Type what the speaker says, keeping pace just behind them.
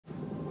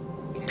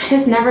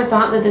just never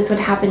thought that this would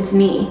happen to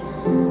me.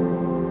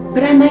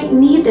 But I might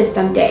need this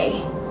someday.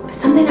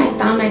 Something I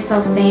found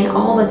myself saying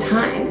all the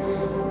time.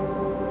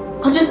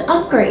 I'll just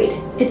upgrade.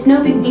 It's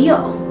no big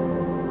deal.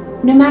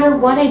 No matter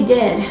what I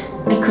did,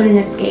 I couldn't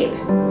escape.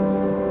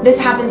 This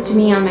happens to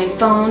me on my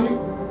phone,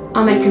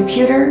 on my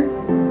computer.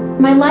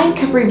 My life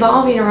kept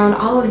revolving around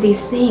all of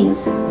these things,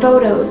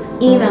 photos,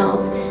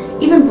 emails,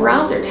 even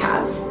browser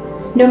tabs.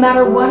 No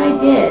matter what I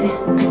did,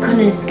 I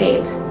couldn't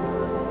escape.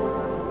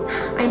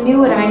 I knew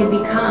what I had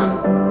become.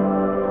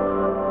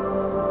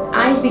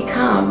 I'd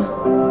become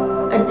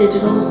a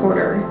digital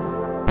hoarder.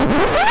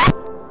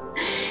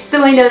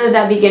 So I know that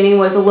that beginning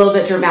was a little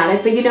bit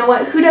dramatic, but you know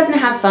what? Who doesn't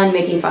have fun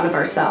making fun of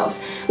ourselves?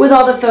 With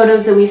all the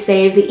photos that we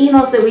save, the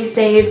emails that we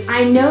save,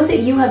 I know that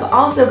you have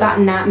also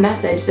gotten that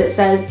message that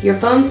says your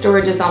phone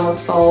storage is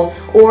almost full,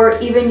 or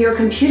even your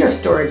computer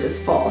storage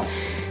is full.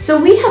 So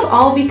we have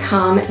all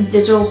become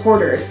digital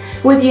hoarders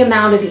with the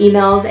amount of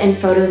emails and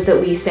photos that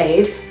we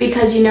save,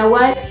 because you know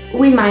what?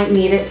 We might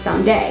need it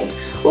someday.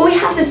 Well, we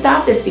have to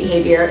stop this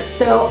behavior,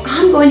 so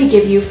I'm going to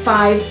give you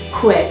 5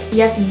 quick,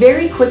 yes,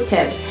 very quick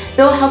tips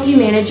that will help you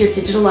manage your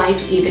digital life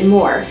even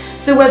more.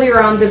 So whether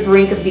you're on the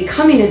brink of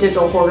becoming a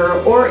digital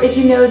hoarder, or if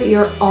you know that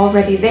you're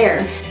already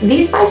there,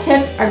 these 5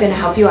 tips are going to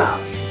help you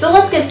out. So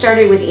let's get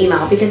started with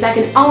email, because that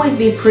can always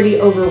be pretty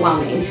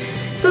overwhelming.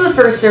 So the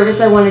first service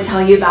I want to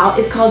tell you about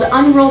is called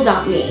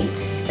Unroll.me.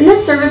 And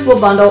this service will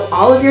bundle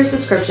all of your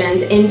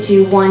subscriptions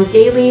into one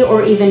daily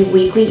or even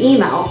weekly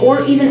email,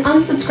 or even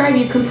unsubscribe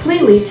you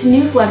completely to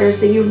newsletters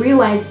that you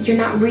realize you're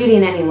not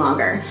reading any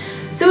longer.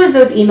 So as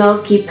those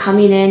emails keep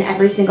coming in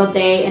every single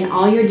day and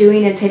all you're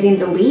doing is hitting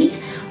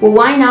delete, well,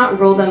 why not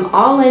roll them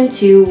all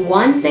into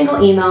one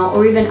single email,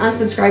 or even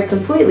unsubscribe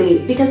completely,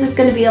 because it's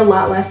going to be a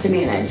lot less to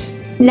manage.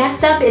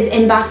 Next up is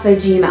Inbox by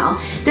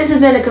Gmail. This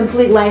has been a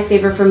complete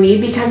lifesaver for me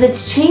because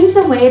it's changed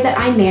the way that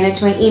I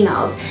manage my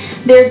emails.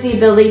 There's the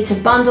ability to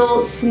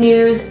bundle,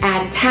 snooze,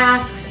 add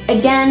tasks.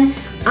 Again,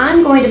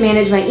 I'm going to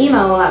manage my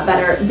email a lot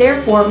better,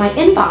 therefore my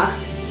inbox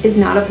is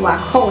not a black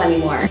hole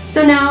anymore.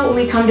 So now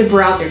we come to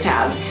browser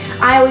tabs.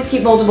 I always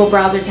keep multiple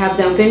browser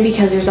tabs open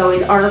because there's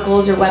always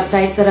articles or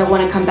websites that I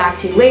want to come back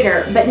to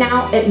later, but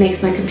now it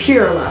makes my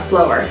computer a lot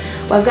slower.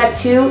 Well, I've got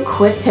 2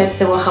 quick tips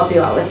that will help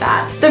you out with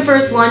that. The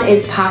first one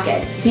is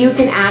Pocket. So you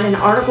can add an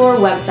article or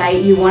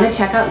website you want to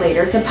check out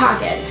later to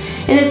Pocket.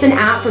 And it's an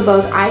app for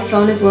both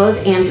iPhone as well as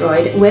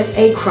Android with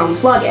a Chrome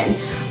plugin.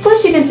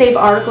 Plus you can save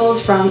articles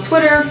from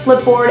Twitter,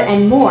 Flipboard,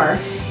 and more.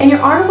 And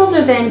your articles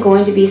are then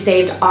going to be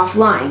saved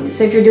offline.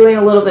 So if you're doing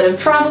a little bit of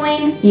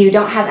traveling, you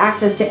don't have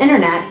access to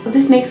internet, well,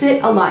 this makes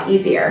it a lot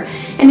easier.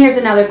 And here's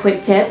another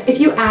quick tip. If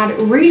you add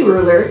Read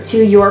Ruler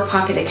to your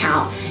Pocket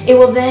account, it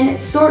will then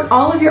sort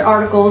all of your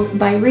articles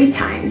by read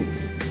time.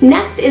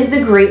 Next is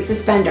the Great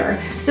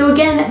Suspender. So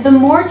again, the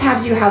more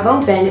tabs you have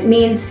open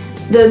means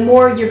the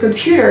more your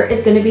computer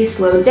is going to be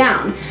slowed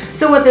down.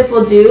 So what this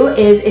will do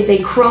is it's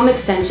a Chrome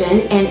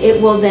extension, and it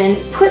will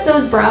then put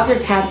those browser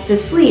tabs to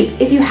sleep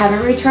if you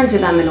haven't returned to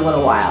them in a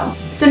little while.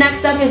 So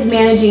next up is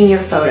managing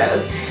your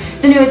photos.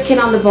 The newest kid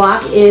on the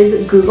block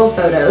is Google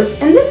Photos,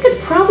 and this could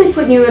probably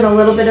put you in a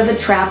little bit of a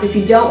trap if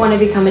you don't want to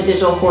become a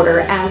digital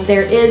hoarder, as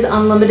there is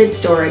unlimited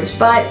storage,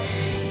 but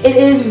it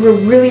is a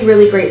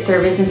really great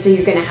service, and so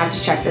you're going to have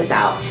to check this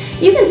out.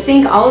 You can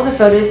sync all of the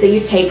photos that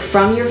you take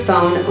from your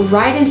phone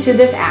right into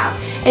this app,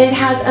 and it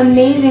has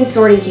amazing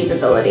sorting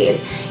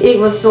capabilities. It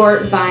will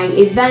sort by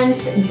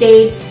events,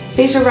 dates,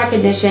 facial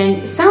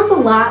recognition. Sounds a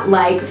lot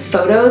like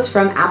Photos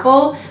from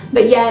Apple,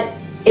 but yet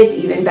it's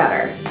even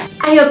better.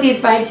 I hope these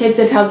 5 tips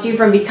have helped you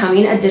from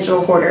becoming a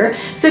digital hoarder.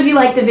 So if you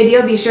liked the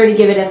video, be sure to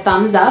give it a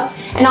thumbs up,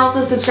 and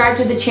also subscribe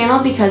to the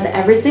channel, because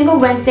every single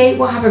Wednesday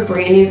we'll have a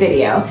brand new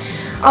video.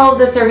 All of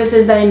the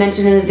services that I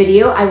mentioned in the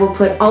video, I will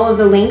put all of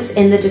the links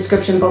in the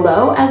description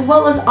below, as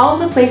well as all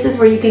the places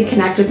where you can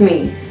connect with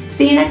me.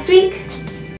 See you next week!